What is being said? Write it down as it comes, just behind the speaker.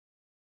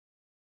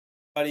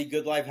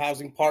Good Life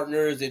Housing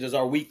Partners. It is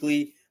our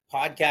weekly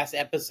podcast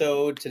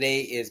episode.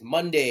 Today is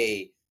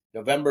Monday,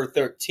 November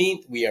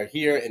 13th. We are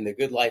here in the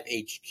Good Life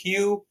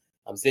HQ.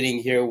 I'm sitting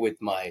here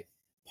with my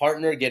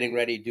partner getting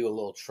ready to do a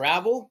little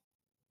travel.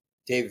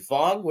 David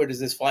Fong, where does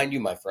this find you,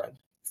 my friend?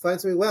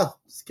 Finds me well.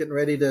 Just getting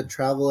ready to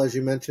travel, as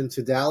you mentioned,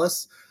 to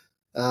Dallas.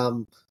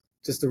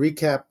 Just to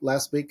recap,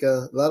 last week,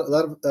 a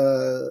lot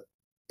of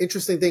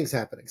interesting things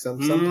happening. Some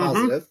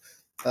positive.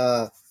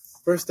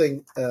 First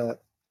thing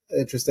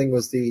interesting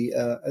was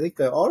I think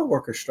the auto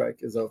worker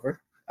strike is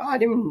over. Oh, I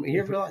didn't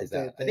even realize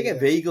that. I think I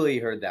vaguely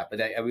heard that, but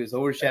I was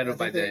overshadowed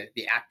by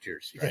the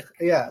actors strike.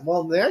 Yeah,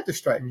 well, the actor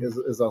strike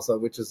is also,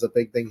 which is a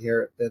big thing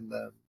here in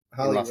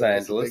Hollywood. In Los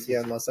Angeles.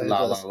 In Los Angeles.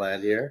 La La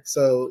Land here.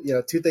 So,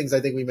 two things I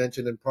think we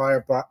mentioned in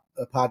prior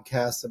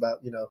podcasts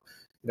about,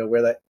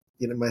 where that,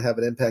 might have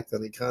an impact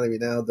on the economy.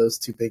 Now those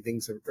two big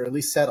things are at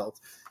least settled.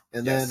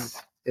 And then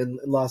in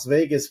Las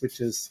Vegas, which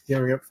is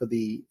gearing up for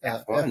the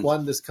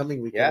F1 this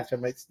coming weekend, which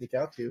I might sneak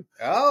out to.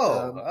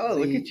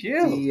 Look at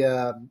you.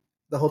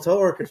 The hotel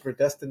workers were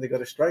destined to go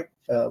to strike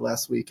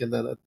last week, and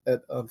then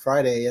on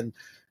Friday, and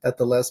at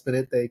the last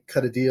minute, they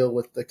cut a deal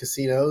with the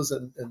casinos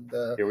and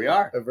here we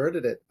are,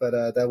 averted it.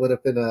 But that would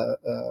have been a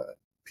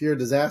pure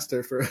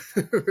disaster for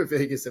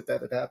Vegas if that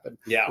had happened.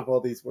 Yeah, if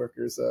all these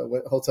workers,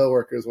 hotel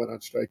workers, went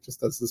on strike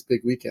just as this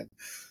big weekend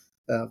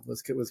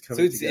was coming.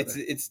 So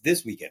it's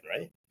this weekend,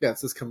 right? Yeah,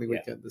 it's this coming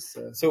weekend.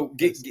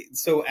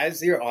 So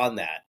as you're on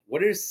that,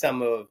 what are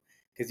some of,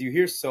 because you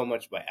hear so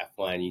much about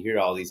F1, you hear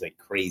all these like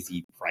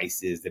crazy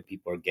prices that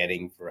people are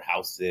getting for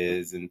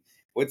houses, and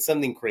what's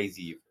something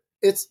crazy?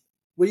 It's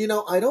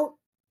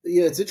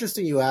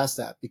interesting you asked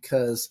that,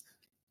 because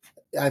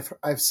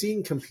I've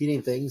seen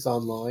competing things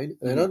online,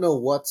 and I don't know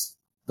what's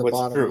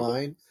bottom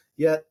line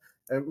yet.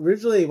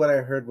 Originally, what I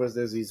heard was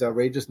there's these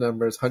outrageous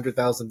numbers,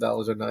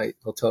 $100,000 a night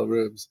hotel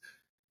rooms.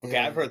 Okay,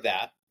 I've heard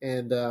that.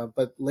 And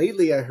but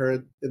lately, I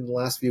heard in the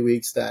last few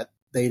weeks that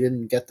they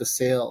didn't get the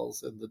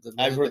sales and the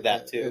demand. I've heard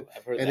that too.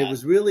 It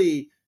was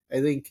really,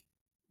 I think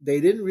they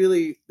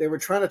were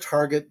trying to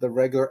target the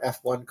regular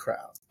F1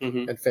 crowd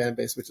and fan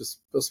base, which is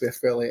supposed to be a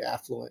fairly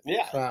affluent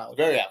crowd.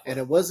 Very affluent. And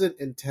it wasn't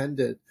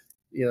intended,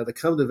 to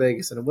come to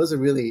Vegas, and it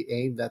wasn't really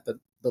aimed at the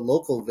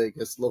local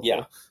Vegas,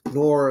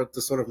 nor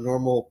the sort of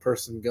normal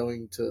person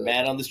going to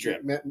Man on the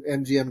Strip,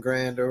 MGM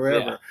Grand or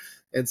wherever. Yeah.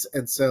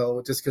 And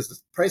so just because the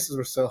prices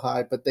were so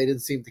high, but they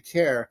didn't seem to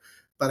care.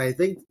 But I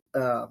think,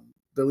 at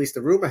least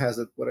the rumor has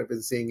it, what I've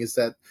been seeing is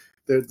that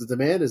the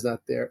demand is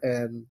not there.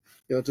 And,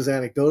 just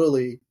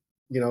anecdotally,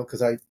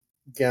 because I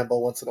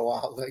gamble once in a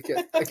while,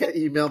 I get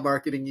email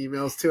marketing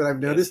emails too. And I've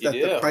noticed that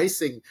the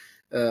pricing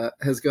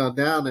has gone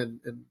down. And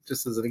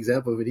just as an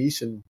example,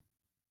 Venetian,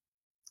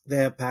 they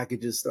have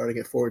packages starting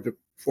at $400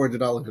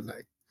 a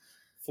night.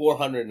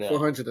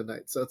 $400 a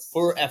night. So it's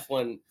for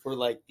F1, for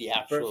like the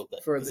actual,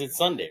 because it's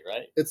Sunday,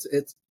 right? It's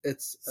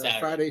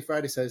Friday,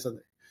 Saturday,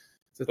 Sunday.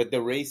 But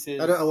the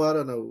races, I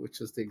don't know which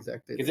is the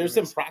exact date. Because there's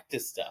some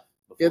practice stuff.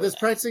 Yeah, there's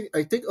practicing.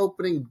 I think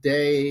opening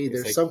day,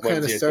 there's like some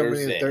kind of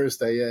ceremony on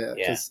Thursday. Yeah,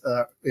 because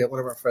one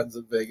of our friends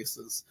in Vegas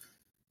is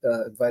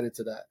invited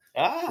to that.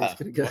 He's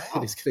gonna go.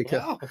 Wow. He's gonna go.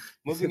 Wow.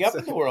 Moving up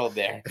in the world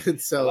there. And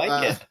so, I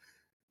like it.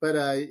 But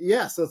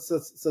so it's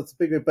a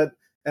big.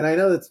 And I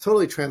know it's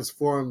totally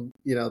transformed.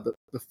 The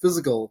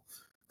physical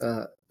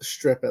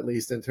strip, at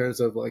least in terms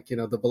of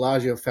the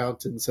Bellagio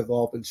fountains have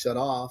all been shut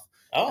off.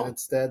 And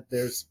instead,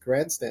 there's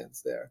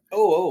grandstands there.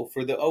 Wow!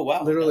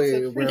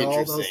 Literally, where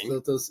all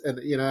those,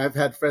 and I've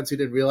had friends who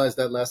didn't realize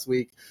that last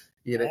week.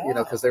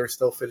 Because they were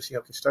still finishing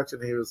up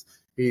construction.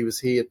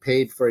 He had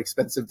paid for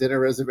expensive dinner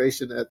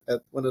reservation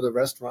at one of the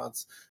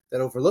restaurants that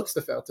overlooks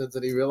the fountains,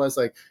 and he realized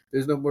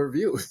there's no more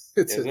view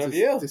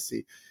to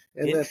see.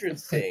 And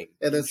Interesting.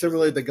 Then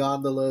similarly, the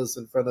gondolas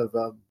in front of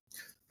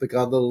the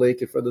gondola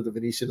lake in front of the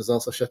Venetian is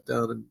also shut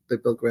down, and they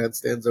built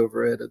grandstands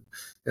over it,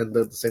 and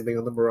the same thing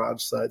on the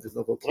Mirage side. There's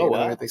no volcano or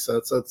anything, so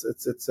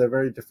it's a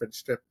very different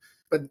strip.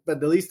 But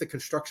at least the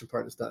construction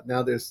part is done.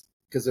 Now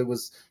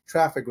because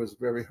traffic was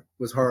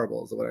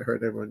horrible, is what I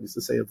heard. Everyone used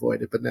to say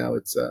avoid it, but now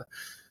it's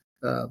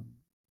now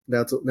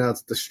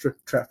it's the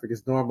strip traffic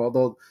is normal.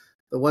 Although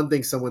the one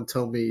thing someone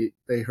told me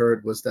they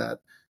heard was that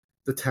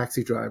the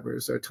taxi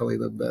drivers are telling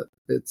them that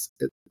it's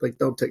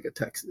don't take a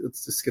taxi.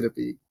 It's just going to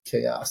be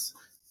chaos.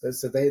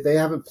 So they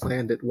haven't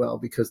planned it well,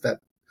 because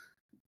that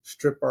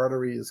strip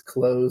artery is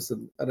closed,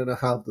 and I don't know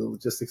how the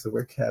logistics of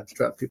where cabs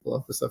drop people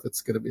off and stuff.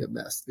 It's going to be a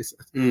mess, they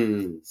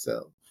said.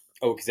 So.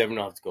 Because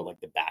everyone has to go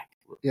the back.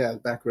 Yeah,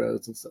 back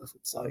roads and stuff.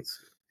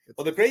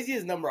 Well, the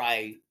craziest number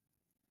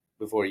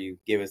before you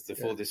give us the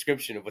full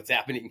description of what's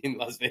happening in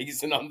Las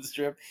Vegas and on the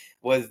Strip,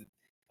 was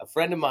a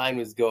friend of mine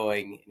was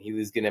going, and he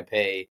was going to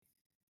pay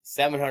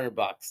 $700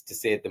 to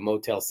stay at the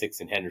Motel 6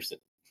 in Henderson.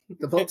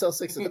 The Motel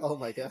 6, oh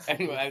my God.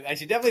 I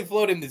should definitely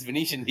float him this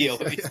Venetian deal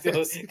if he's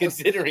still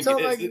considering so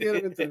it. I can get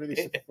him into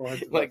Venetian for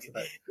 $400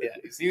 tonight.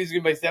 So he was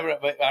going to buy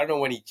 $700, but I don't know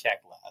when he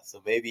checked last,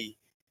 so maybe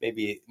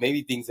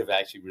things have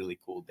actually really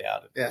cooled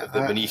down. Yeah,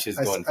 the Venetian's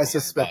going. I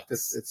suspect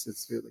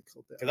it's really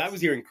cooled down. Because I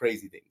was hearing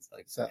crazy things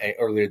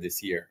earlier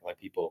this year,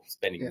 people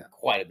spending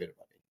quite a bit of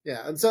money.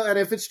 Yeah, and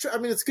if it's true, I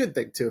mean, it's a good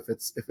thing too if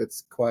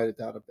it's quieted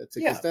down a bit too,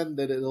 because then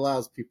it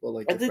allows people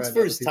like your friends, it's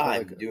first people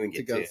time doing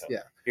it too.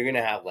 Yeah, you're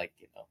gonna have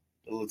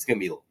it's gonna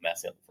be a little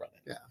messy on the front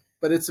end. Yeah,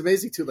 but it's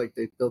amazing too. Like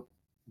they built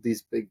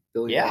these big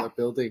billion-dollar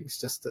buildings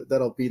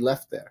that'll be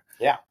left there.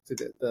 Yeah.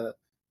 So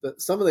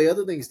some of the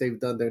other things they've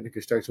done there in the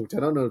construction, which I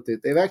don't know,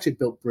 they've actually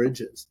built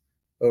bridges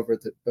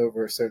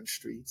over certain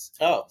streets.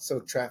 Oh, so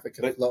traffic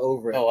can flow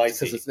over it. Oh, I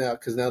see.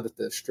 Because now that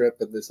the strip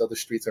and this other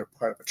streets are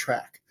part of a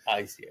track.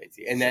 I see.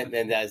 And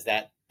then that's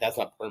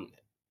not permanent.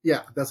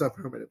 Yeah, that's not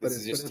permanent, but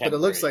it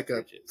looks like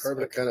a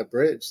permanent kind of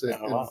bridge. So,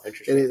 wow,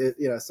 interesting.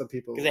 Some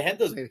people because they had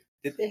those.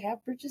 Did they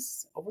have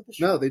bridges over the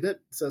street? No, they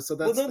didn't. So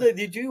that's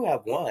they do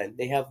have one.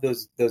 They have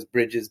those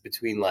bridges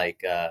between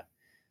like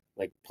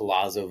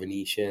Palazzo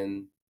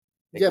Venetian.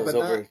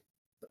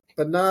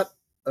 But not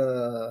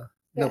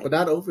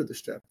over the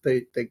strip.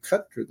 They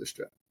cut through the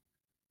strip.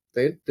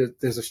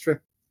 There's a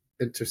strip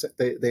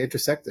they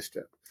intersect the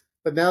strip.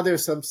 But now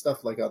there's some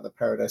stuff like on the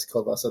Paradise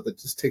Club also that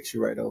just takes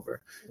you right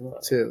over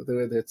too.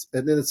 And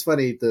then it's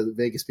funny, the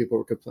Vegas people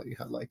were complaining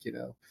how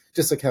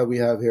just like how we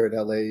have here in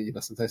LA,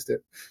 sometimes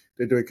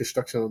they're doing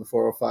construction on the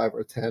 405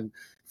 or 10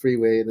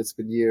 freeway and it's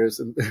been years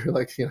and they're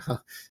like,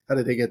 how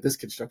did they get this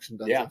construction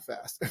done so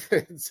fast?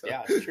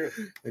 Yeah, it's true.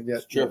 And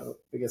yet,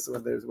 I guess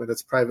when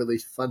it's privately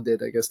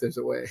funded, I guess there's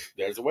a way.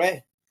 There's a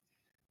way.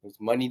 There's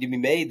money to be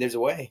made. There's a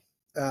way.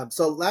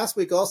 So last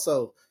week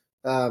also,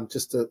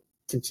 just to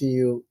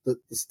continue the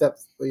step,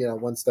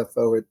 one step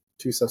forward,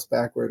 two steps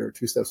backward, or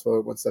two steps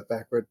forward, one step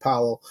backward.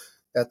 Powell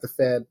at the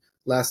Fed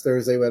last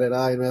Thursday went at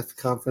IMF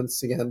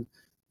conference again.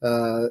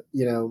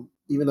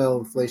 Even though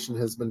inflation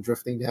has been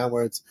drifting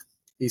downwards,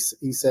 he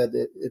said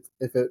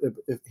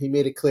if he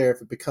made it clear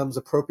if it becomes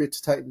appropriate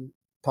to tighten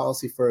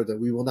policy further,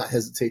 we will not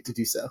hesitate to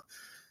do so.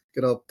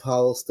 Good old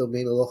Powell still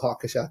being a little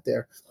hawkish out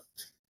there.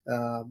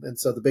 And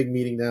so the big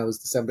meeting now is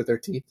December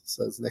 13th.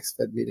 So it's the next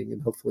Fed meeting,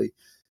 and hopefully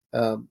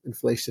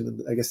inflation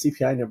and I guess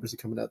CPI numbers are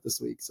coming out this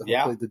week. So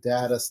hopefully the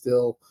data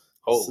still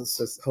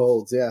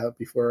holds. Yeah,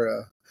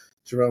 before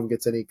Jerome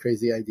gets any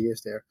crazy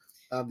ideas there.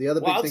 The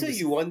other big thing. I'll tell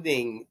you one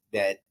thing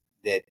that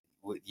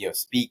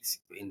speaks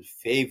in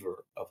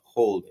favor of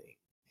holding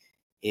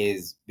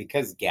is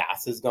because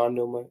gas has gone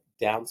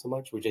down so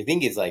much, which I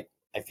think is I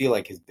feel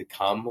like has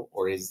become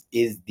or is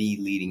the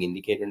leading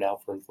indicator now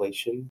for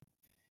inflation.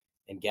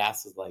 And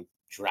gas has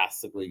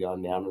drastically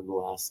gone down in the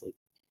last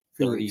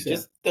 30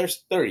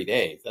 there's 30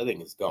 days. That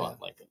thing is gone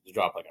it's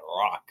dropped like a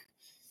rock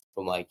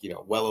from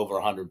well over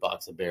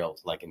 $100 a barrel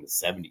to in the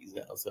 70s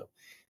now. So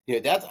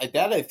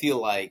that I feel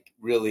like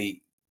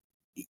really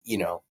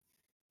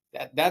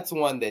that's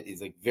one that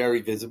is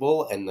very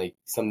visible and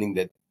something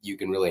that you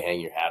can really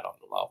hang your hat on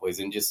in a lot of ways,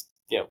 and just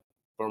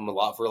for a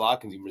lot of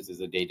consumers is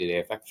a day-to-day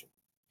affection.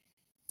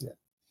 Yeah,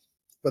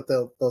 but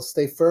they'll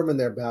stay firm in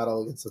their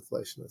battle against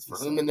inflation.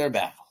 Firm in their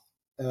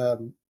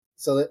battle.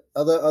 So the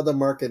other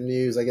market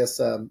news, I guess,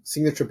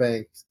 Signature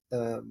Bank.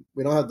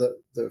 We don't have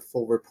the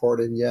full report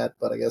in yet,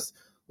 but I guess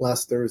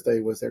last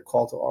Thursday was their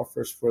call to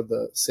offers for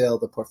the sale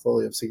of the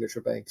portfolio of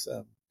Signature Bank's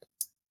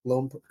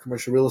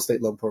commercial real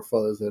estate loan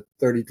portfolios. A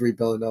 $33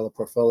 billion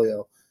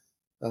portfolio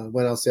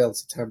went on sale in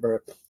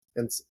September,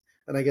 and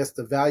I guess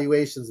the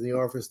valuations and the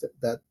offers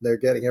that they're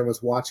getting,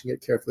 everyone's watching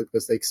it carefully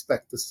because they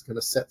expect this is going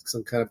to set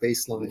some kind of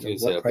baseline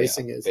of what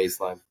pricing is.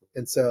 Baseline.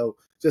 And so,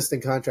 just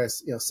in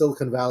contrast,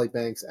 Silicon Valley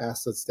Bank's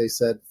assets, they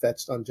said,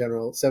 fetched on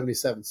general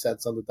 77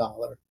 cents on the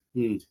dollar.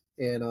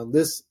 And on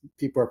this,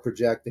 people are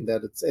projecting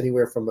that it's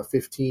anywhere from a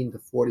 15 to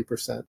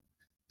 40%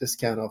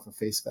 discount off of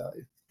face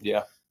value.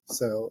 Yeah.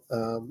 So,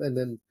 and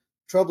then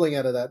troubling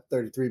out of that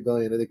 33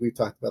 billion, I think we've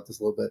talked about this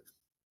a little bit.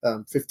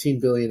 15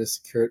 billion is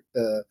secured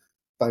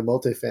by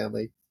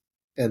multifamily,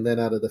 and then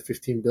out of the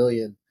 15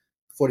 billion,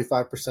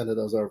 45% of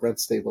those are rent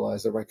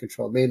stabilized or rent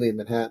controlled, mainly in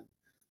Manhattan.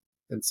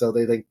 And so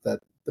they think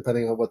that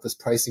depending on what this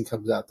pricing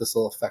comes out, this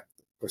will affect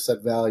or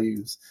set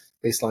values,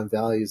 baseline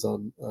values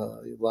on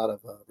a lot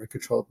of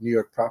rent-controlled New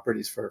York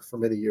properties for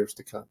many years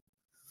to come.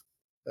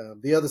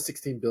 The other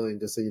 16 billion,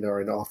 just so you know,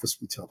 are in office,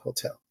 retail, and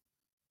hotel.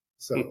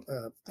 So,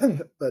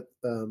 but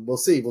we'll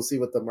see. We'll see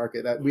what the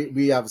market.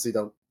 We obviously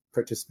don't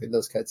participate in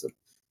those kinds of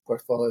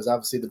portfolios.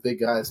 Obviously, the big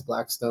guys,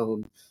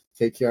 Blackstone,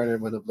 KKR, and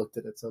everyone have looked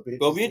at it. So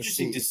it'll be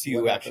interesting to see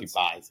who actually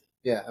buys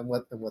it. Yeah, and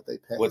what they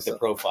pay. What the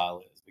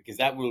profile is, because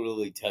that will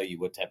really tell you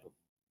what type of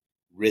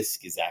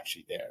risk is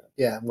actually there.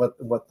 Yeah, and what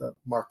the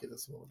market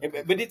is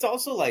willing. But it's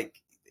also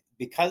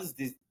because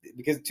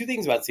two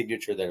things about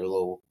Signature that are a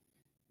little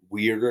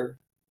weirder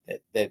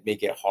that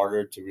make it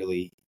harder to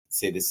really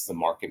say this is a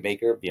market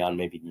maker beyond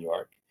maybe New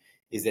York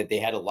is that they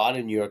had a lot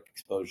of New York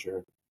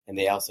exposure and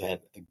they also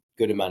had a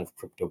good amount of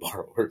crypto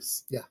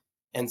borrowers. Yeah.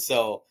 And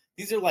so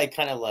these are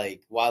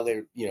while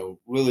they're,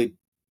 really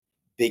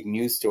big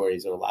news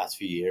stories over the last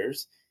few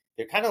years,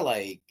 they're kind of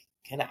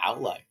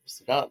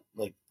outliers. They're not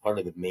part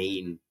of the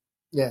main.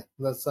 Yeah,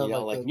 that's not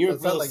New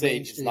York real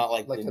estate is not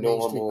like the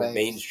normal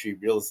Main Street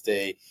real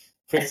estate.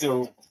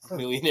 Crypto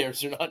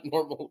millionaires are not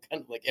normal,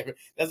 kind of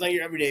that's not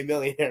your everyday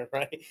millionaire,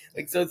 right?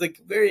 So it's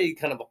very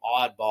kind of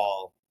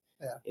oddball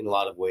in a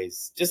lot of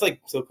ways, just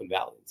like Silicon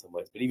Valley in some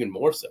ways, but even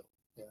more so.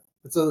 Yeah,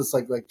 it's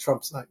like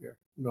Trump's not your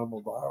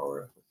normal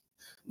borrower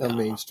on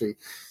Main Street.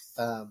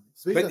 But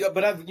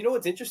you know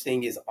what's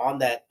interesting is on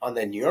that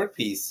New York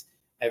piece,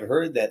 I've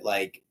heard that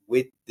like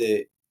with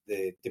the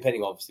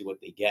depending obviously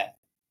what they get,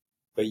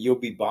 but you'll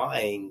be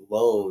buying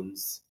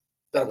loans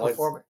that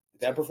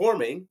are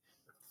performing,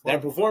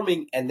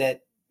 and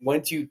that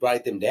once you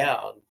write them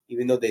down,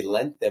 even though they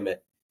lent them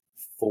at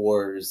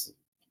 4%,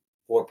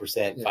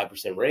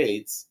 5%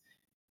 rates,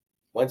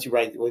 once you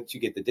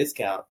get the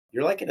discount,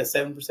 you're like at a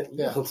 7%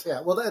 yield.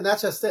 Yeah. Well, and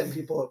that's just it.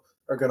 People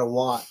are going to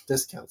want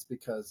discounts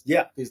because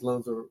these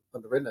loans are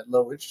underwritten at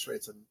low interest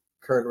rates and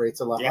current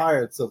rates are a lot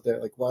higher. So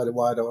they're like, why do I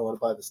want to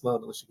buy this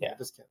loan unless you get a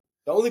discount?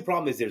 The only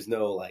problem is there's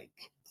no like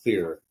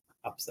clear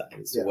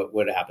upside. So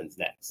what happens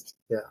next?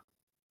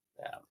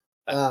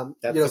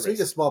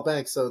 Speaking of small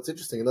banks, so it's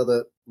interesting.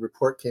 Another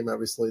report came out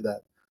recently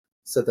that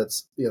said that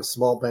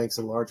small banks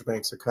and large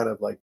banks are kind of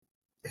like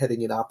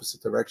heading in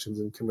opposite directions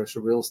in commercial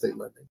real estate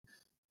lending.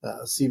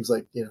 Seems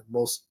like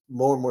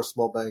more and more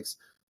small banks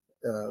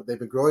they've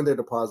been growing their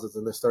deposits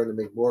and they're starting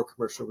to make more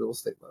commercial real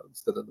estate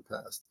loans than in the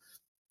past.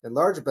 And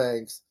large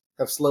banks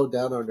have slowed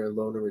down on their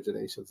loan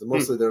originations, and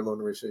mostly their loan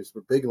originations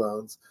were big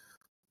loans,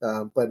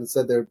 but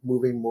instead they're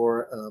moving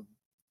more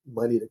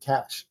money to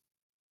cash,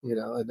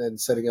 and then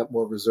setting up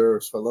more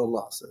reserves for loan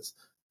losses.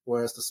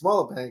 Whereas the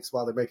smaller banks,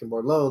 while they're making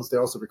more loans,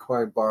 they're also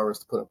requiring borrowers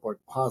to put up more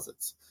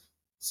deposits.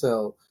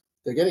 So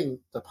they're getting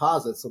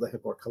deposits so they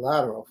have more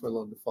collateral for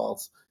loan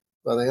defaults.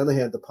 But on the other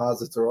hand,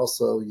 deposits are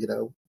also,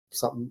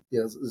 something,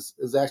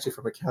 is actually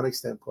from an accounting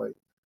standpoint,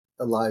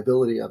 a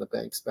liability on a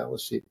bank's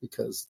balance sheet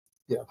because,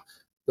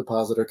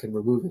 depositor can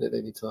remove it at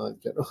any time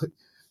generally.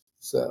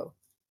 So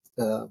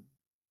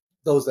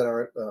those that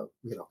aren't,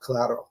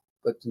 collateral,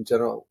 but in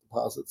general,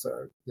 deposits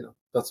are,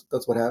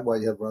 that's why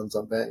you have runs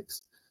on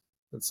banks.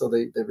 And so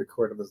they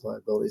record them as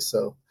liabilities.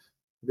 So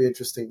it'll be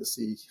interesting to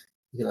see,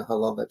 how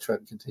long that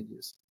trend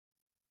continues.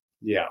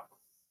 Yeah.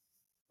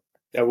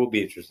 That will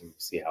be interesting to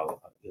see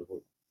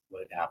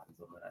what happens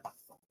on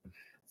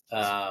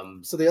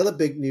that. So the other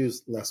big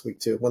news last week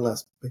too, one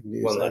last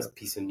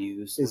piece of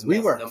news is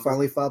WeWork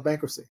finally filed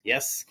bankruptcy.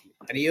 Yes,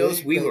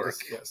 adios WeWork.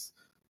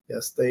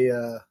 Yes. They.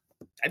 I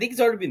think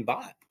it's already been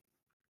bought.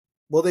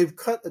 Well, they've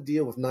cut a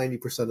deal with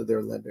 90% of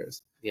their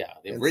lenders. Yeah,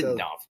 they've written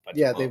off.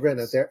 They've written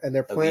it.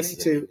 They're planning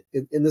to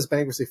in this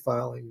bankruptcy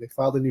filing. They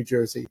filed in New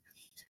Jersey,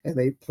 and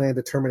they plan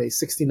to terminate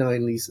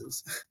 69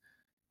 leases.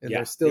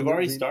 And they've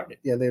already started.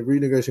 Yeah, they're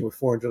renegotiating with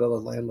 400 other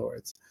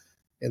landlords.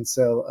 And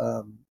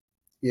so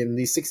in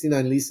these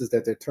 69 leases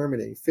that they're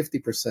terminating,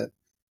 50%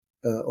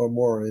 or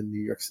more are in New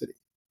York City.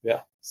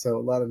 Yeah. So a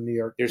lot of New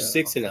York. There's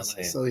 6 in LA.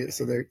 So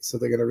they're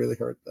going to really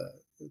hurt the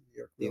New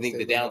York. You think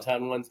the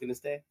downtown one's going to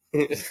stay?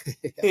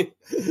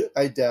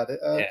 I doubt it.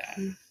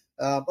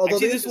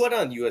 Actually, there's one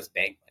on U.S.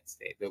 Bank might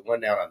stay. The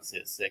one down on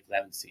 6, I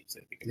haven't seen, so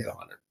I think it's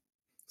 100.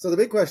 So the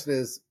big question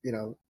is,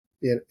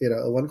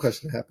 one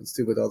question that happens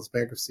too with all this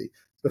bankruptcy,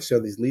 especially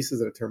on these leases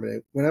that are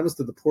terminated. What happens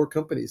to the poor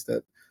companies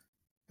that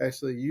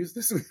actually use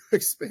this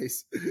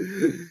space?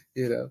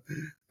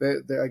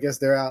 I guess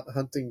they're out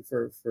hunting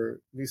for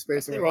new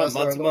space, or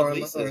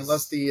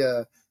unless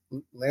the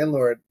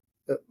landlord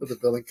of the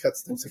building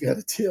cuts them to get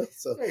a deal.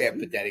 So very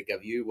pathetic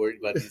of you, worried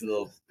about these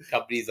little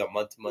companies on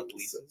month-to-month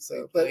leases.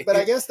 But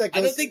I guess that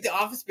goes, I don't think the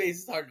office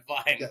space is hard to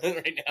find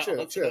right now.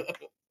 True.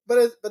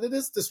 But it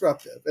is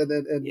disruptive, and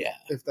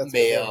if that's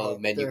mail,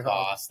 menu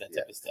costs, that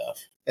type of stuff,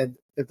 and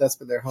if that's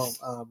been their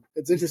home,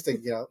 it's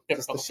interesting,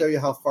 just to show you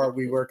how far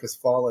WeWork has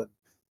fallen.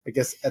 I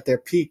guess at their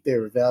peak they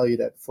were valued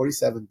at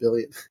 $47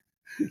 billion.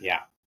 Yeah,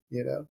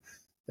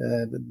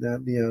 and now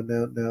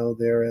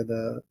they're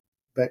in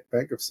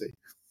bankruptcy.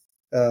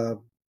 But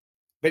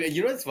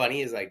you know what's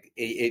funny is like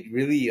it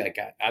really like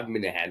I've been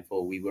in a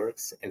handful of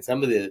WeWorks, and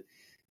some of the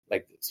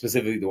like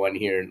specifically the one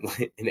here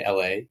in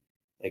LA.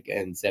 Like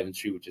in 7th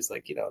Street, which is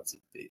like, it's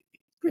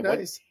pretty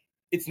nice.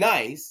 It's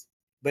nice,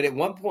 but at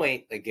one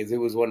point, like as it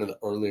was one of the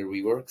earlier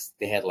WeWorks,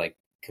 they had like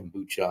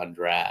kombucha on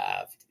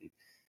draft,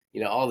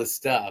 and, all this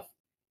stuff.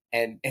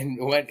 And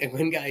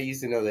one guy I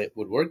used to know that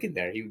would work in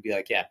there, he would be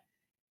like,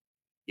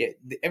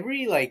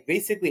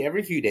 basically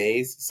every few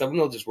days, someone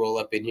will just roll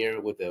up in here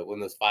with one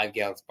of those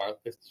 5-gallon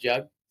Sparkletts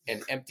jug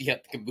and empty out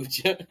the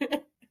kombucha.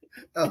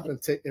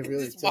 And take out the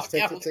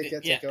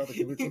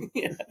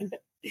kombucha.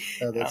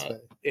 Oh, that's funny.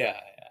 Yeah.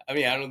 I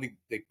mean, I don't think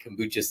the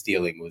kombucha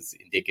stealing was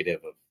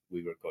indicative of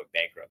we were going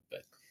bankrupt,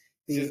 but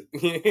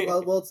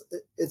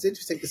it's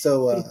interesting.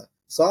 So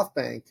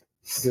SoftBank,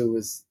 who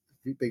was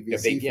big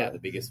VC, the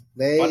biggest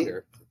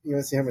funder. You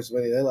want to see how much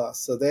money they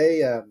lost? So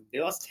they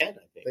lost 10, I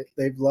think.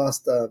 They've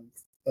lost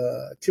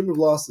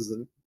cumulative losses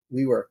in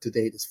WeWork to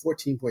date is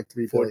 $14.3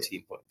 billion.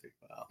 14.3.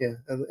 Wow. Yeah,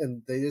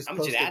 and they just how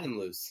much did Adam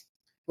lose?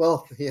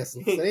 Well, he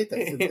hasn't lost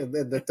anything.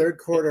 In the third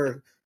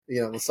quarter, the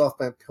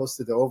SoftBank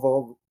posted the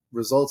overall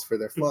results for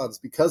their funds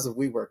because of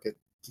WeWork. It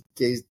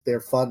gave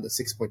their fund a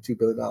 $6.2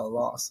 billion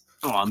loss.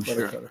 Oh, I'm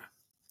sure.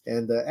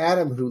 And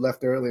Adam, who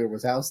left earlier,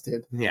 was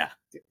ousted. Yeah,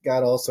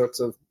 got all sorts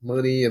of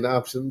money and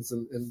options,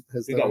 and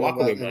has he got walkaway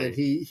money. And then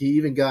he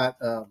even got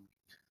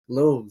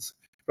loans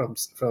from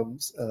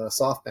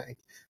SoftBank,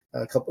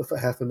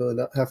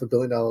 $500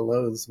 million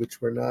loans,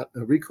 which were not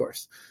a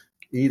recourse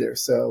either.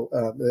 So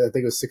I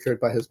think it was secured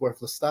by his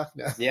worthless stock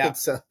now. Yeah.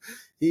 So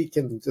he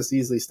can just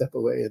easily step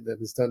away, and then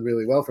has done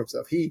really well for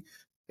himself. He,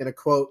 in a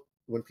quote,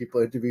 when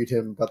people interviewed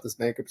him about this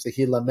bankruptcy,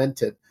 he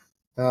lamented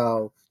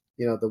how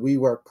the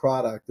WeWork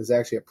product is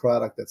actually a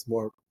product that's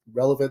more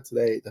relevant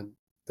today than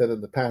in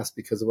the past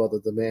because of all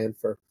the demand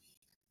for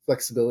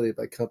flexibility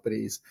by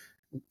companies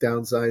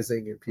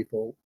downsizing and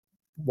people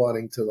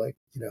wanting to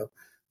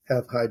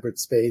have hybrid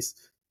space.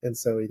 And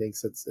so he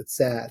thinks it's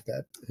sad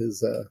that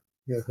his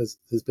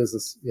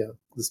business,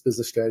 this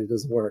business strategy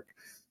doesn't work,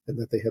 and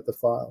that they have to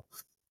file.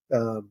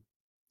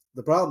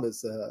 The problem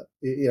is,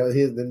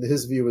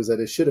 his view is that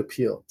it should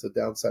appeal to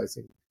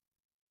downsizing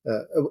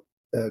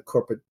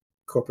corporate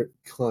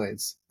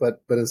clients,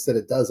 but instead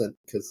it doesn't,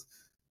 because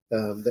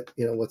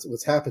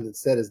what's happened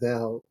instead is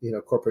now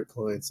corporate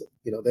clients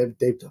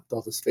they've dumped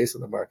all the space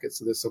on the market,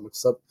 so there's so much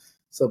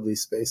sublease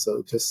space, so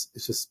it's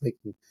just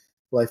making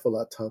life a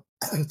lot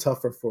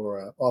tougher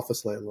for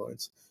office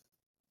landlords.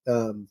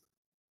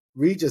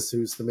 Regus,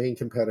 who's the main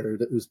competitor,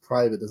 who's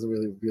private, doesn't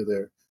really reveal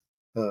their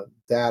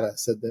data,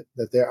 said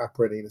that they're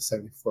operating at a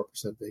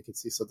 74%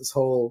 vacancy. So this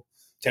whole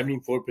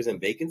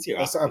 74% vacancy, or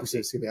occupancy?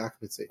 Excuse me,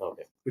 occupancy,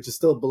 okay, which is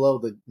still below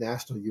the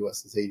national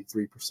U.S. is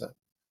 83%.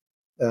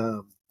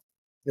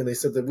 And they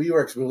said that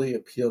WeWorks really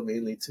appeal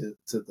mainly to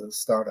the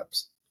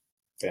startups,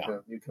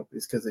 new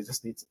companies, because they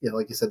just need to,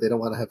 like you said, they don't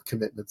want to have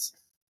commitments,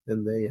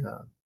 and they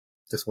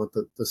just want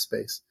the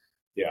space.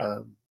 Yeah.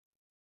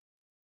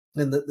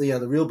 And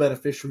the real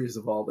beneficiaries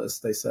of all this,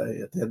 they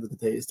say, at the end of the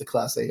day, is the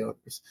Class A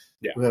owners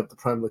who have the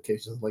prime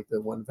locations, like the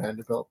One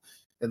Vanderbilt,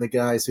 and the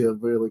guys who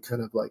have really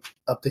kind of like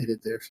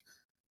updated their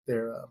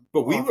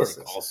but WeWork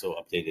offices. Also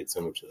updated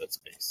so much of that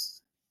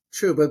space.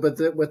 True, but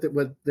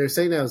what they're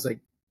saying now is, like,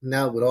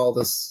 now with all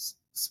this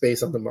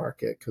space on the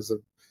market because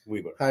of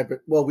WeWork hybrid,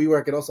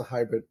 WeWork and also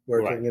hybrid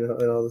working, right,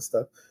 and all this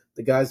stuff,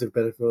 the guys who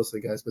benefit, most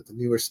of the guys with the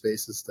newer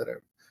spaces that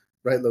are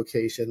right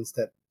locations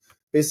that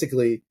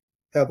basically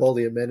have all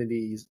the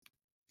amenities.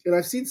 And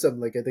I've seen some,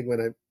 like, I think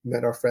when I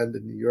met our friend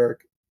in New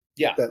York,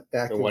 that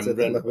Atkins at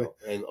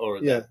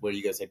where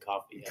you guys had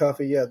coffee.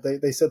 Coffee,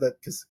 they said that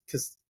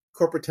because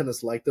corporate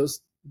tenants like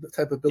those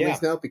type of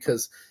buildings now,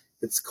 because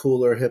it's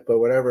cooler, hippo,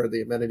 whatever.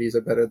 The amenities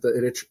are better.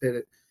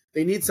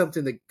 They need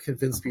something to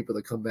convince people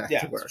to come back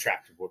to work,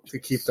 attractive work, to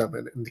keep them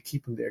and to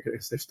keep them there,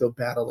 because they're still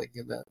battling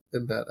in that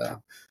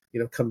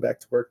come back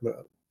to work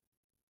mode.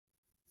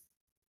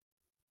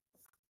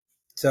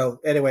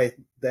 So anyway,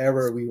 the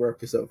era of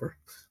WeWork is over.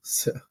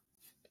 So,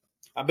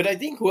 but I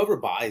think whoever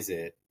buys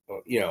it,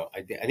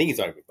 I think it's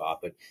already been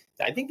bought, but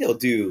I think they'll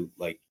do,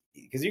 like,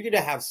 because you're going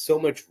to have so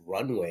much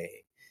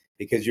runway,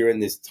 because you're in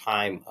this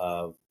time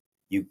of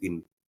you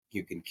can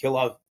kill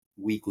off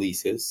weak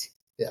leases.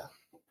 Yeah.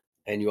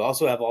 And you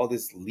also have all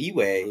this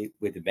leeway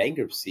with the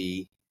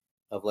bankruptcy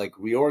of, like,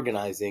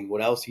 reorganizing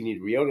what else you need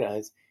to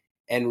reorganize.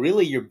 And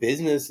really your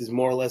business has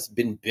more or less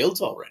been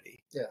built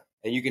already. Yeah.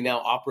 And you can now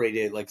operate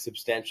it like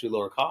substantially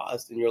lower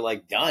cost, and you're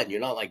like done.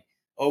 You're not like,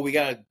 oh, we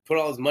got to put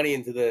all this money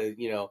into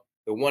the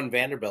One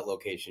Vanderbilt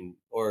location,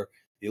 or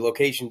the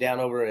location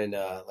down over in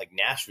like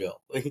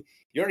Nashville.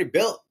 You're already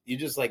built. You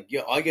just all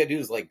you got to do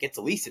is like get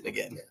to lease it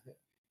again. Yeah.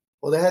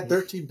 Well, they had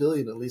 $13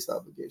 billion in lease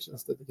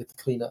obligations that they get to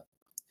clean up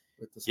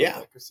with this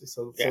bankruptcy.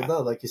 So no,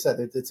 like you said,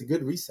 it's a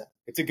good reset.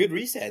 It's a good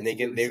reset, and they're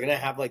going to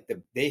have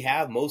they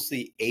have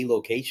mostly A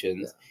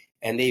locations. Yeah.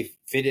 And they've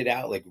fitted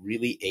out like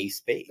really A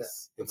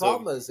space. Yeah. The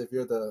problem is, if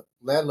you're the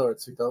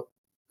landlords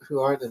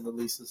who aren't in the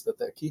leases that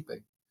they're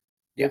keeping,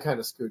 you're kind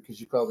of screwed, because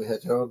you probably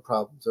had your own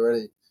problems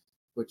already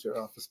with your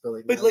office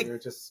building. But you're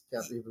just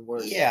got even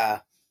worse.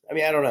 Yeah, I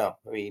mean, I don't know.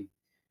 I mean,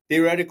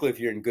 theoretically, if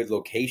you're in good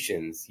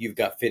locations, you've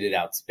got fitted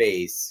out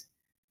space.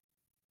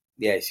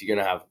 Yes, you're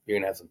gonna have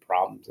some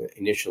problems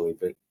initially,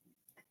 but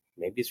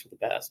maybe it's for the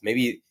best.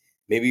 Maybe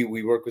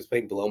WeWork was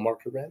paying below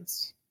market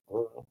rents. I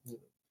don't know.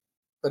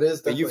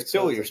 But you've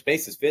still, your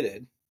space is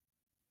fitted.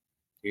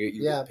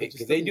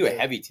 Because they do a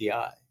heavy TI.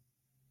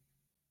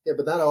 Yeah,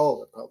 but not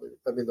all of it, probably.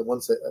 I mean, the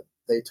ones that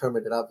they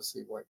terminated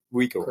obviously weren't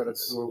weaker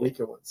ones.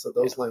 So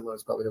those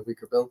landlords probably have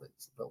weaker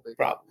buildings. Probably,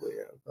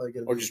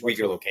 or just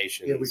weaker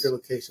locations. Yeah, weaker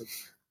locations,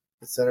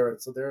 etc.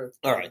 So they're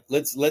all right.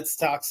 Let's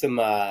talk some.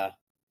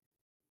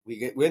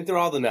 We went through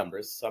all the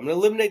numbers, so I'm going to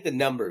eliminate the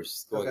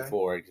numbers going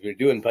forward, because we're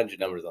doing a bunch of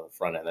numbers on the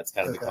front end. That's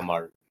kind of become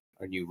our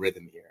new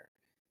rhythm here.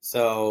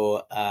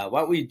 So why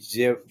don't we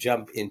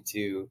jump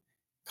into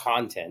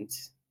content?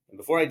 And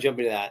before I jump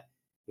into that,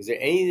 was there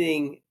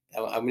anything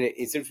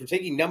since we're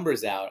taking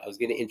numbers out, I was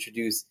going to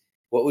introduce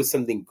what was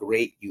something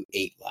great you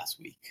ate last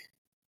week.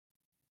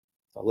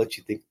 So I'll let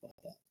you think about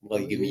that while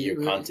you give me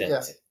your content.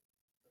 Yeah.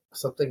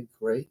 Something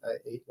great I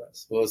ate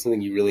last week. What was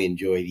something you really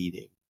enjoyed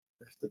eating?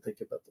 I have to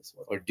think about this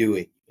one. Or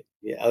doing.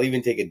 Yeah, I'll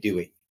even take a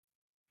doing.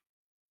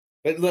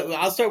 But look,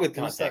 I'll start with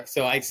content.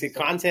 So I say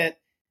content.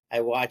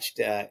 I watched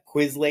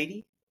Quiz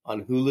Lady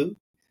on Hulu,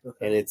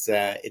 and it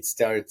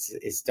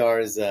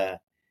stars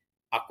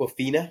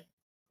Aquafina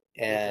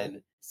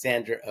and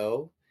Sandra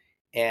Oh,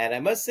 and I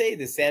must say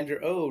that Sandra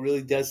Oh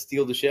really does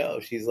steal the show.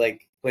 She's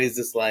like plays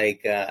this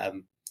like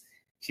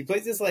she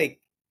plays this like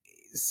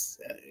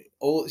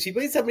old. She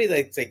plays somebody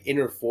that's like in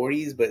her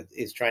 40s, but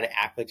is trying to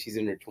act like she's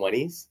in her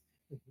 20s,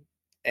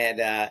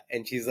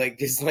 and she's like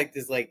just like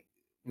this like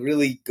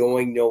really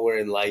going nowhere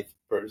in life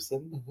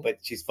person, but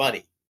she's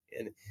funny,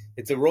 and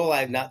it's a role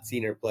I've not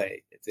seen her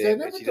play.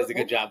 She does a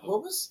good job.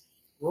 What was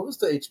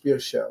the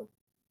HBO show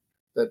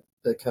that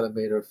kind of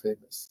made her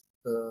famous?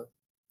 HBO.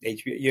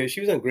 Yeah,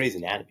 she was on Grey's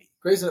Anatomy.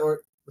 Was it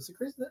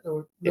Grey's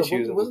Anatomy? No, she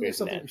was on Grey's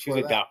Anatomy. She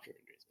was a doctor in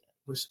Grey's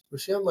Anatomy.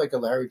 Was she on like a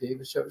Larry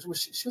David show? She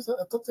was.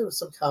 I thought there was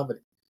some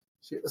comedy.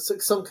 She was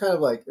like some kind of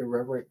like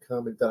irreverent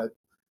comedy that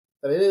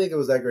I didn't think it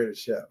was that great a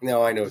show.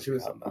 No, I know what she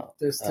was. About.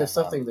 There's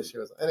something that she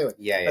was. Anyway,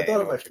 yeah. I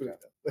thought of my food.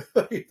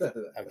 Okay,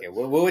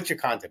 well, what's your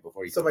content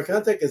before you? So my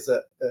content is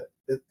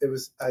it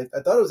was. I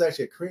thought it was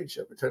actually a Korean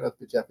show, but it turned out to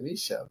be a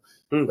Japanese show.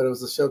 But it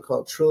was a show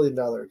called $1 Trillion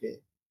Game.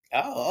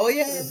 Oh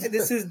yeah. Is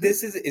this is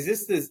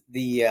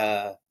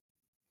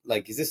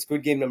this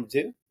Squid Game number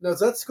 2? No,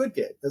 it's not Squid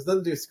Game. It has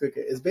nothing to do with Squid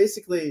Game. It's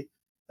basically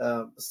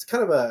it's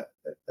kind of a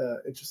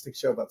interesting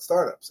show about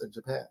startups in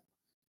Japan.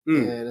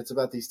 And it's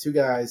about these two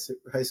guys,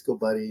 high school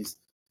buddies.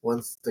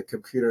 One's the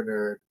computer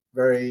nerd,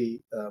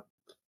 very,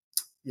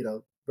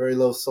 very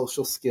low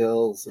social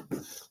skills, and,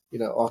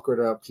 awkward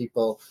around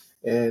people.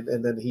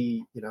 And then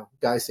he,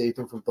 guy saved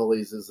him from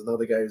bullies. Is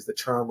another guy who's the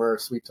charmer,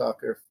 sweet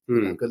talker,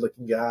 good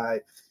looking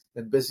guy,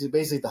 and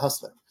basically the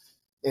hustler.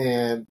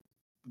 And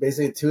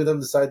basically, two of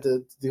them decide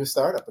to do a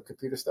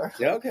computer startup.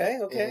 Yeah, okay.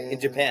 And in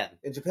Japan,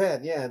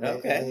 yeah. And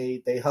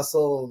they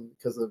hustle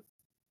because of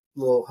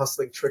little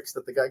hustling tricks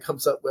that the guy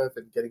comes up with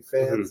and getting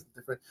fans and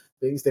different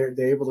things. They're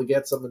able to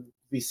get some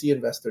VC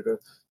investor to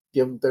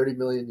give them 30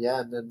 million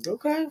yen, and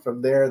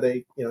from there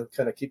they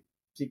kind of keep.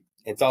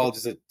 It's all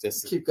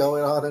just keep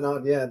going on and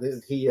on. Yeah,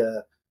 and he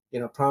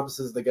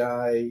promises the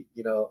guy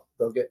they'll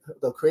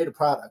create a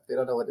product. They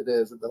don't know what it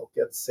is, and they'll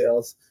get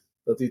sales.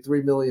 They'll do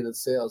 3 million in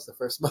sales the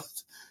first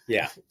month.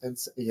 Yeah, and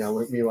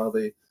meanwhile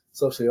the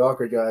socially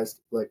awkward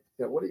guys like,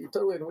 what are you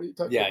talking about?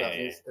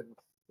 Yeah.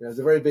 And it's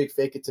a very big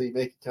fake it till you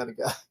make it kind of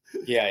guy.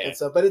 Yeah. And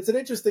so, but it's an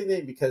interesting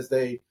thing because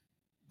the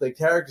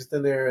characters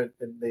in there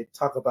and they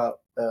talk about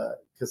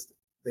because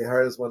they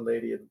hired this one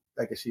lady and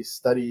I guess she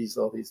studies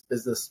all these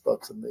business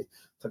books and they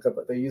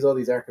use all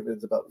these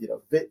acronyms about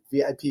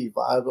VIP,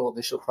 viable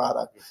initial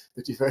product,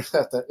 that you've heard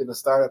that in a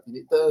startup you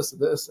need this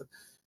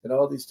and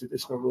all these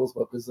traditional rules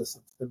about business.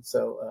 And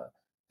so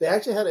they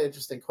actually had an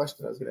interesting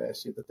question I was going to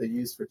ask you that they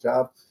used for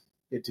job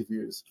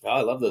interviews. Oh,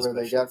 I love those where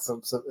questions. They got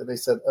from some, and they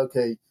said,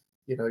 okay,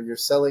 you're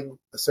selling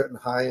a certain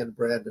high-end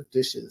brand of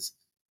dishes,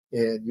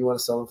 and you want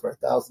to sell them for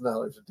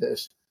 $1,000 a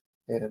dish,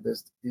 and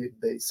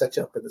they set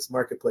you up in this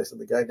marketplace,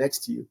 and the guy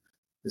next to you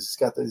has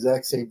got the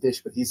exact same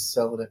dish, but he's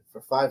selling it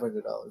for $500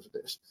 a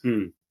dish.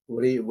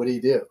 What do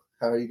you do?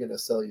 How are you going to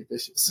sell your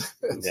dishes?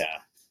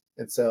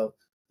 And so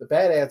the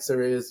bad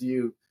answer is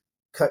you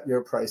cut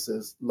your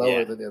prices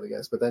lower than the other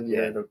guys, but then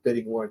you're in a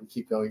bidding war and you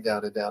keep going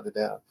down and down and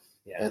down.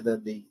 Yeah. And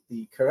then the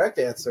correct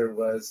answer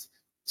was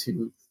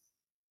to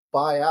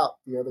buy out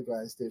the other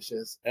guy's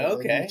dishes.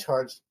 And then you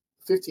charge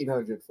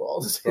 $1,500 for all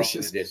the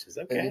dishes.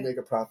 Okay. And you make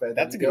a profit. And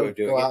that's a good way of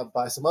doing it. Go out and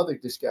buy some other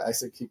dish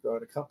guys and keep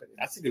growing a company.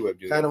 That's a good way of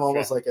doing it. Kind of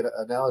almost like an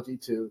analogy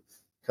to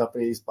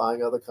companies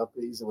buying other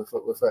companies and with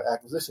an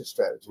acquisition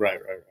strategy.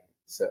 Right.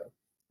 So,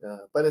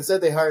 but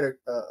instead they hired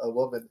a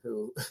woman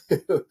who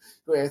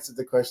answered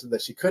the question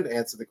that she couldn't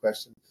answer the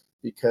question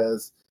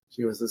because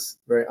she was this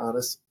very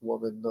honest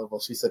woman.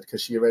 Well, she said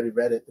because she already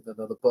read it in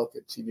another book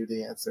and she knew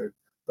the answer.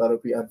 Thought it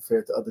would be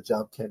unfair to other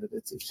job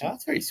candidates if she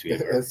that's very sweet.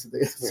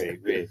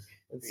 Very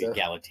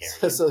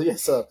egalitarian.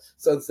 So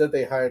instead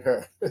they hired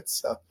her.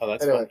 So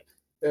that's anyway,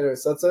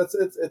 so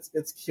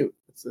it's cute.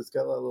 It's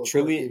got a little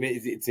Trillion.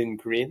 It's in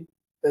Korean.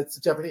 It's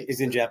Japanese.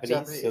 It's in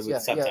Japanese. So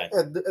it's subtitled.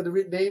 Yeah. And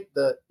the name,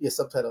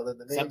 subtitle. And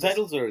the name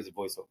subtitles or is it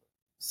voiceover?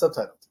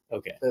 Subtitled.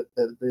 Okay.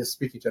 They're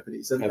speaking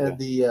Japanese, and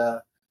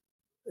the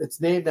it's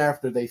named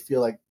after they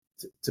feel like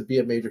to be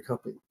a major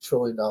company, $1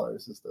 trillion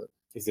is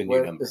the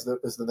new number. Is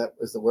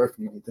the worth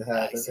you need to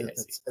have. I see.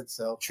 And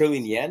so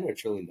trillion yen or $1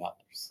 trillion?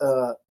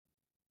 I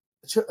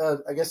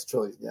guess $1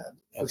 trillion yen,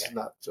 which is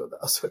not $1 trillion.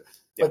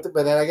 But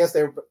then I guess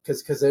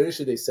because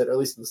initially they said, or at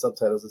least in the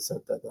subtitles, it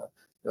said that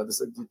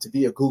this, to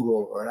be a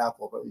Google or an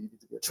Apple, you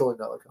need to be $1 trillion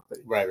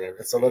company. Right.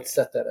 And so let's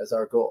set that as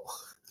our goal.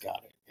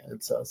 Got it.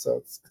 And so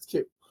it's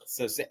cute.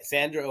 So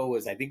Sandra Oh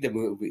was, I think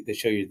the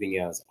show you're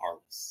thinking of is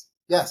Arliss.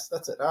 Yes,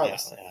 that's it.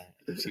 Arliss. Yeah,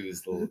 she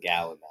was the little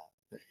gal in that.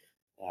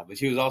 But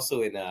she was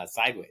also in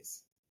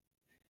Sideways.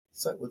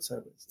 What's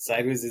Sideways?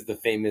 Sideways is the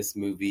famous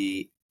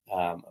movie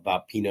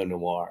about Pinot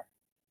Noir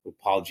with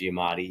Paul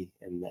Giamatti,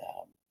 and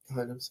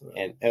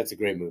it's a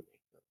great movie.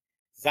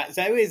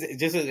 Sideways,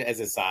 just as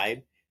a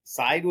side,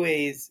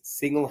 Sideways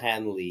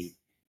single-handedly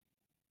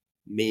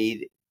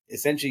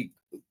essentially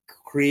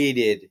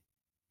created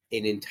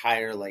an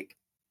entire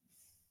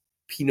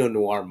Pinot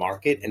Noir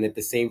market, and at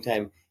the same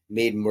time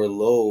made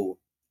Merlot.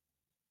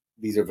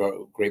 These are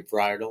grape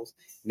varietals.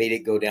 Made it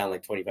go down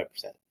like 25%.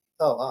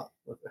 Oh wow!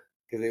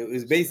 Because it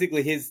was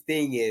basically his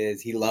thing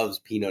is he loves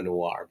Pinot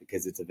Noir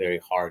because it's a very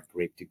hard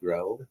grape to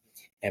grow,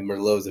 and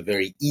Merlot is a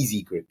very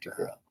easy grape to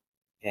grow,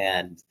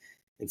 and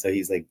so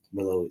he's like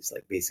Merlot is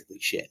like basically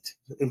shit.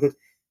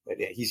 But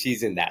yeah,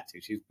 she's in that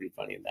too. She's pretty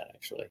funny in that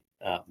actually.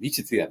 You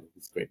should see that movie.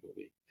 It's a great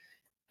movie.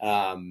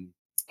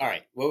 All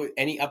right.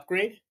 Any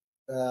upgrade?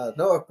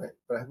 No upgrade,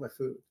 but I have my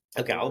food.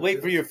 Okay, I'll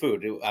wait for your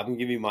food. I'm gonna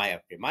give you my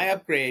upgrade. My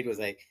upgrade was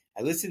I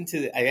listened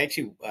to. I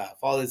actually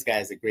follow this guy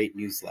as a great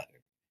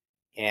newsletter,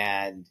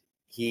 and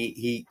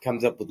he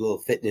comes up with little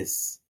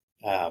fitness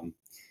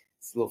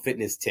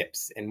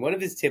tips. And one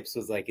of his tips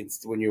was like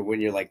when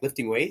you're like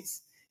lifting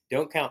weights,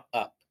 don't count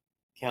up,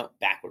 count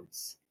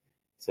backwards.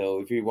 So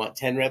if you want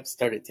 10 reps,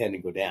 start at 10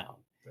 and go down.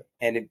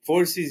 And it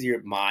forces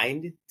your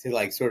mind to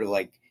like sort of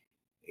like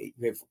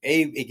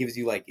it gives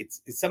you like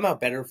it's somehow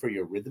better for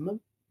your rhythm,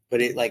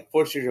 but it like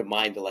forces your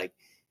mind to like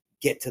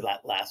get to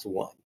that last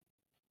one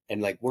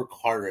and like work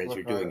harder as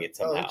you're doing it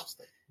somehow.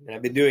 And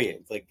I've been doing it.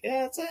 It's like,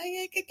 yeah,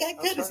 I can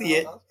kind of see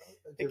it.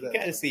 I can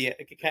kind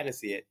of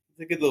see it. It's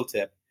a good little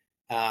tip.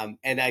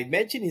 And I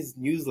mentioned his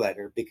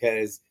newsletter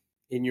because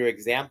in your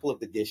example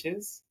of the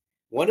dishes,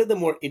 one of the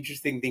more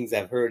interesting things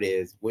I've heard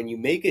is when you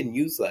make a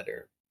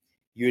newsletter,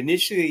 your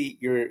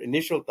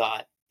initial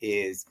thought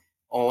is,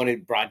 oh, I want to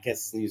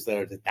broadcast this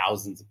newsletter to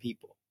thousands of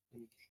people.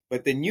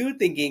 But the new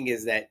thinking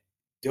is that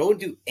don't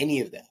do any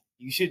of that.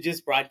 You should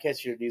just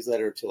broadcast your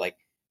newsletter to like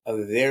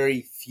a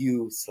very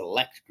few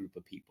select group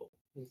of people.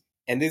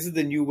 And this is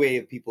the new way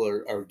of people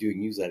are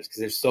doing newsletters because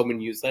there's so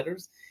many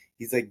newsletters.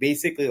 He's like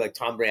basically like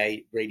Tom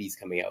Brady's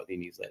coming out with a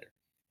newsletter,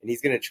 and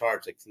he's going to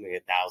charge like something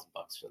like $1,000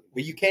 or something.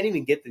 But you can't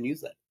even get the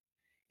newsletter.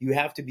 You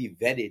have to be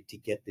vetted to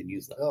get the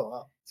newsletter. Oh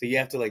wow! So you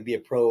have to like be a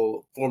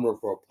former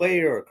pro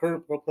player or a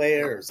current pro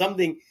player or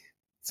something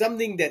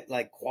that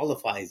like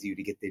qualifies you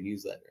to get the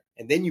newsletter,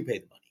 and then you pay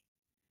the money.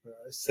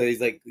 So he's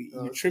like,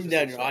 you trim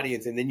down your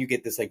audience, and then you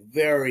get this like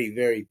very,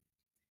 very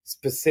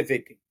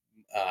specific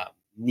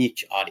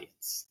niche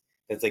audience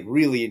that's like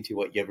really into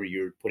whatever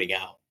you're putting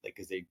out, like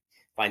because they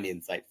find it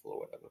insightful or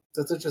whatever.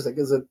 That's interesting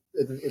because in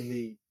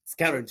the it's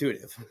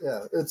counterintuitive.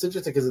 Yeah, it's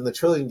interesting because in the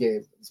Trillion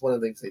game, it's one of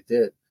the things they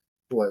did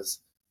was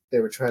they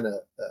were trying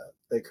to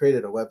they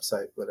created a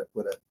website with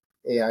an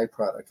AI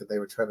product, and they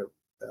were trying to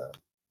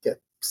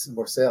get some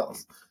more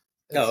sales.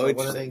 And so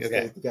one of the things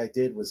the guy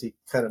did was he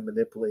kind of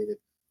manipulated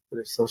with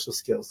his social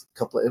skills a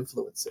couple of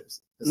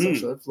influencers,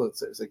 social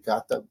influencers, and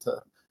got them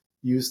to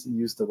use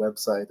the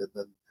website, and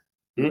then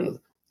you know,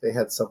 they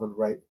had someone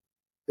write.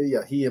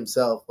 Yeah, he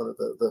himself, one of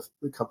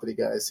the company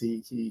guys,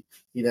 he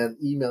then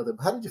emailed him.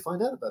 How did you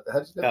find out about that? How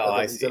did you know about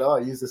that? He said, "Oh, I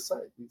use this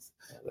site." And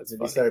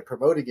he started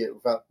promoting it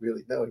without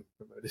really knowing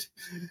he promoted it.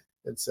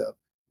 And so,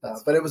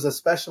 but it was a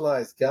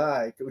specialized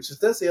guy,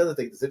 that's the other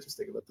thing that's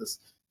interesting about this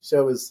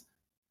show is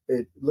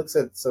it looks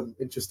at some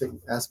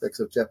interesting aspects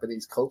of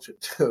Japanese culture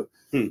too.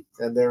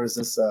 And there was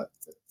this.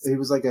 He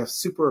was like a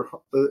super.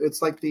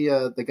 It's like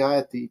the guy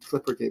at the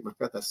Clipper game. I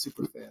got that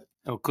super fan.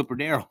 Oh, Clipper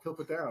Darrow.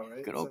 Clipper Darrow,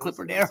 right? Good old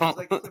Clipper Darrow. It's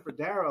like Clipper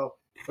Darrow,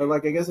 but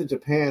like I guess in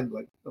Japan,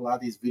 like a lot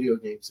of these video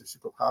games are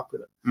super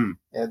popular,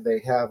 and they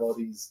have all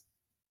these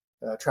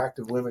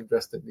attractive women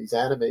dressed in these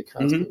anime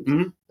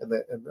costumes,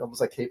 and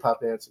almost like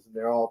K-pop dancers, and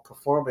they're all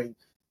performing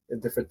in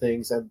different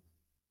things, and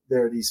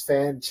there are these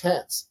fan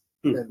chants.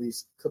 And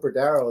these Clipper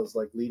Darrow is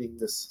like leading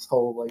this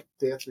whole like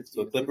dance routine.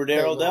 So Clipper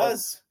Darrow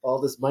does all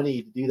this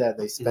money to do that.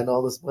 They spend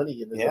all this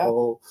money, and there's a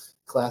whole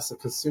class of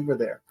consumer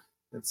there.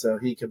 And so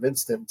he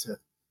convinced them to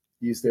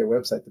use their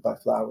website to buy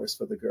flowers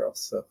for the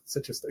girls. So it's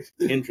interesting.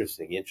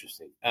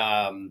 Interesting.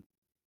 All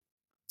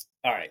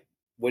right.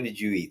 What did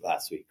you eat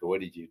last week, or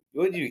what did you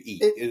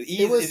eat?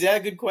 Is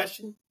that a good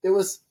question? It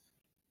was.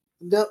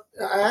 No,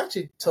 I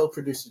actually told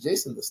producer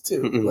Jason this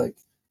too. Like,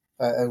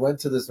 I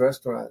went to this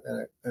restaurant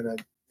and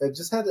I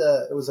just had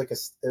it was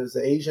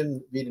an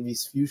Asian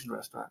Vietnamese fusion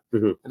restaurant,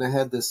 and I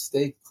had this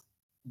steak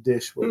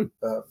dish with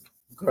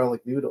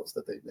garlic noodles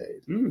that they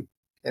made, and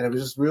it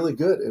was just really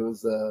good. It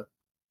was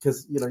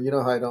because you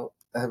know how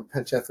I have a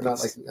penchant for not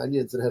liking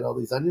onions, and it had all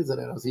these onions in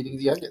it. I was eating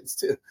the onions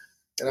too,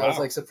 and I was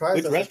like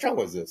surprised. Which restaurant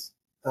was this?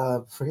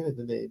 Forgetting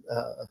the name.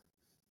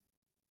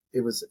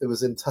 It was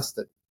in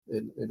Tustin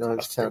in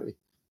Orange County.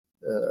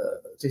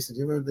 Jason, do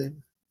you remember the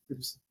name?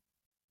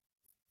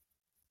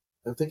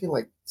 I'm thinking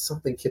like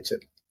something kitchen.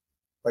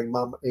 Like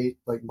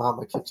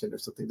Mama Kitchen or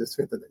something. This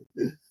sort of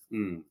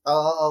name.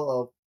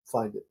 I'll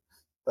find it.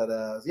 But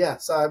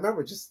so I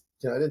remember just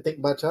I didn't think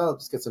much. I'll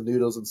just get some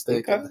noodles and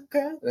steak. And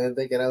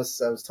I was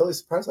totally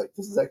surprised. Like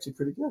this is actually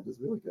pretty good. It was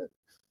really good,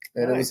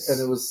 and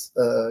it was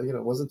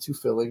it wasn't too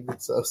filling.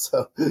 And so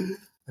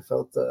I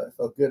felt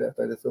good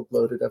after. I didn't feel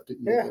bloated after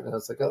eating it. And I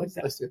was like, oh, that's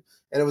nice too.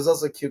 And it was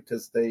also cute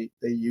because they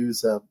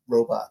use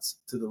robots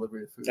to deliver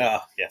your food. Oh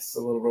yes,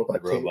 the little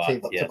robot came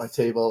up to my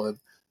table and.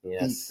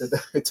 Yes, and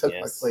I took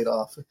my plate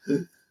off.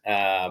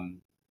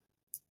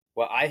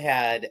 Well, I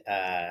had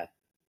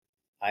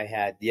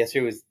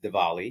yesterday was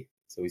Diwali,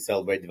 so we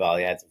celebrated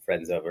Diwali. I had some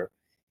friends over,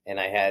 and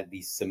I had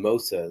these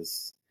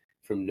samosas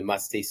from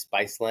Namaste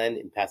Spiceland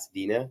in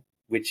Pasadena,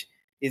 which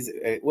is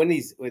one of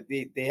these.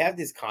 They have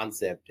this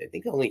concept. I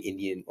think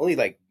only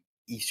like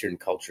Eastern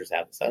cultures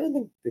have this. I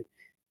don't think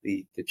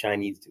the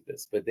Chinese do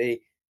this, but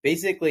they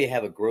basically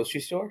have a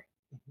grocery store,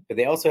 but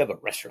they also have a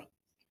restaurant.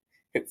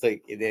 It's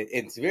like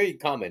it's very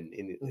common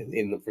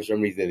in for some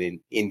reason in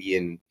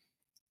Indian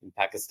and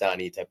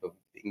Pakistani type of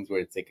things where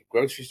it's like a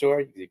grocery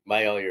store. You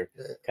buy all your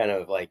kind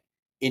of like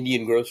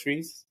Indian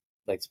groceries,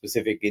 like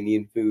specific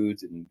Indian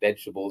foods and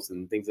vegetables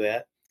and things like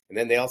that. And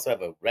then they also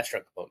have a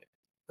restaurant component.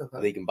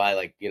 Okay. They can buy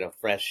like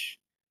fresh.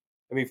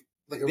 I mean,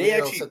 like they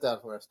actually sit down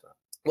restaurant.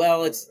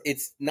 Well,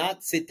 it's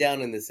not sit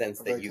down in the sense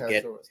that you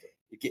get.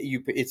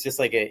 It's just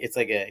like it's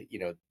like a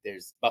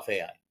there's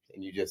buffet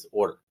and you just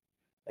order.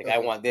 Like I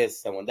want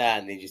this, I want that,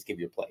 and they just give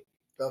you a plate.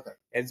 Okay.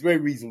 And it's very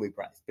reasonably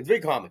priced. It's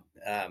very common.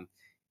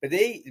 But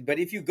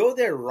if you go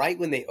there right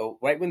when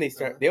they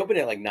start, they open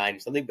at like 9 or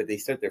something, but they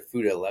start their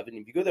food at 11.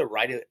 If you go there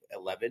right at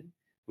 11,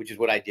 which is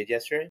what I did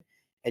yesterday,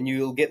 and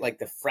you'll get like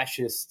the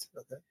freshest,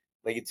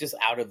 like it's just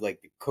out of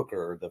like the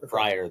cooker or the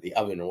fryer or the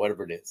oven or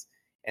whatever it is.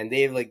 And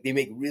they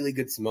make really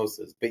good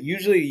samosas, but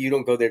usually you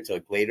don't go there till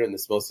like later, and the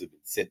samosas would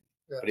sit.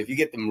 Yeah. But if you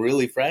get them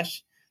really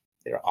fresh,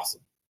 they're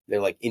awesome. They're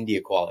like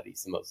India quality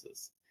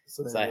samosas.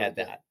 So I had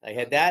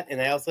that.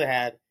 And I also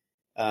had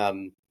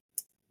the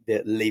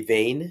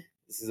Levain.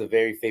 This is a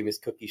very famous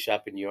cookie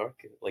shop in New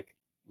York, like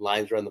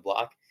lines around the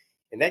block.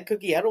 And that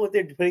cookie, I don't know what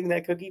they're putting in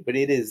that cookie, but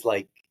it is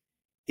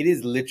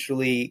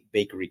literally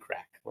bakery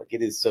crack. Like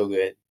it is so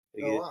good.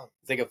 Like wow.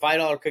 It's like a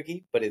 $5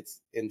 cookie, but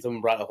someone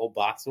brought a whole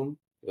box of them.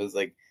 It was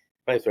like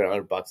probably spent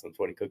 $100 on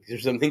 20 cookies or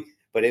something.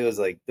 But it was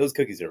like those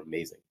cookies are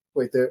amazing.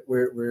 Wait,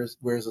 where is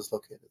this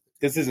located?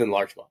 This is in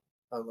Larchmont.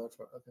 Oh,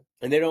 Larchmont, okay.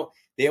 And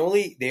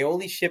they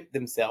only ship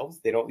themselves.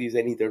 They don't use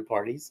any third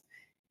parties.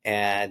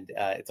 And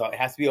it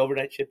has to be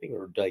overnight shipping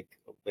or like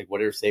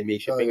whatever same day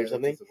shipping or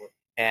something.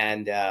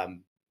 And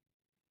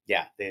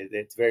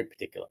it's very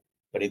particular,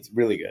 but it's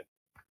really good.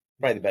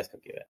 Probably the best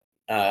cookie of it.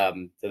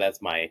 So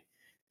that's my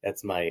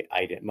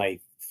item, my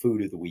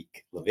food of the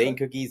week: Levain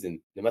cookies and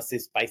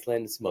Namaste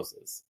Spiceland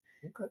samosas.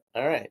 Okay.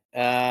 All right.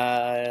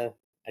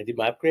 I did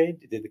my upgrade.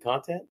 I did the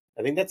content.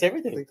 I think that's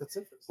everything. I think that's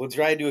it. We'll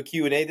try to do a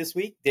Q&A this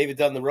week.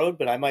 David's on the road,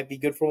 but I might be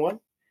good for one.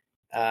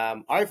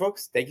 All right,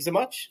 folks. Thank you so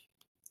much.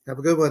 Have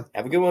a good one.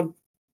 Have a good one.